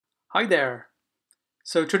Hi there.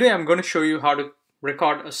 So today I'm going to show you how to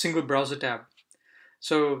record a single browser tab.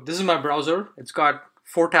 So this is my browser. It's got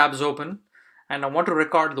four tabs open and I want to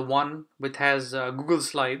record the one which has Google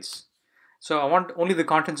Slides. So I want only the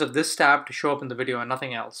contents of this tab to show up in the video and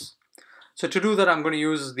nothing else. So to do that I'm going to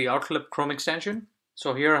use the Outflip Chrome extension.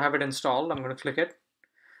 So here I have it installed. I'm going to click it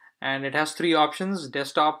and it has three options: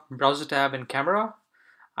 desktop, browser tab, and camera.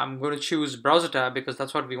 I'm going to choose browser tab because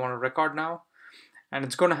that's what we want to record now. And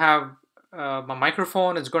it's going to have my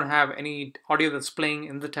microphone. It's going to have any audio that's playing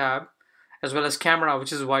in the tab, as well as camera,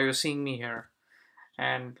 which is why you're seeing me here.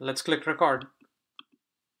 And let's click record.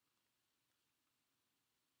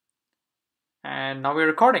 And now we're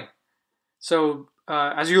recording. So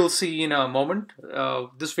as you'll see in a moment,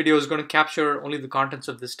 this video is going to capture only the contents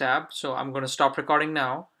of this tab. So I'm going to stop recording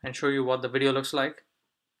now and show you what the video looks like.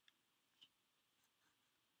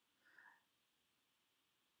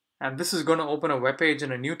 And this is going to open a web page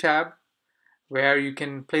in a new tab where you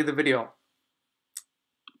can play the video.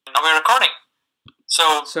 Now we're recording.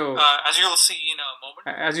 So as you'll see in a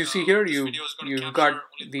moment, as you see here, you've got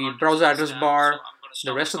the browser address bar,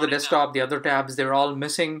 the rest of the desktop, the other tabs, they're all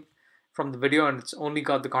missing from the video, and it's only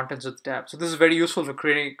got the contents of the tab. So this is very useful for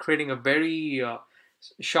creating a very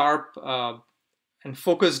sharp and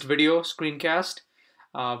focused video screencast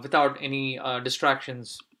without any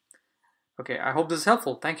distractions. Okay, I hope this is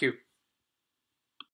helpful. Thank you.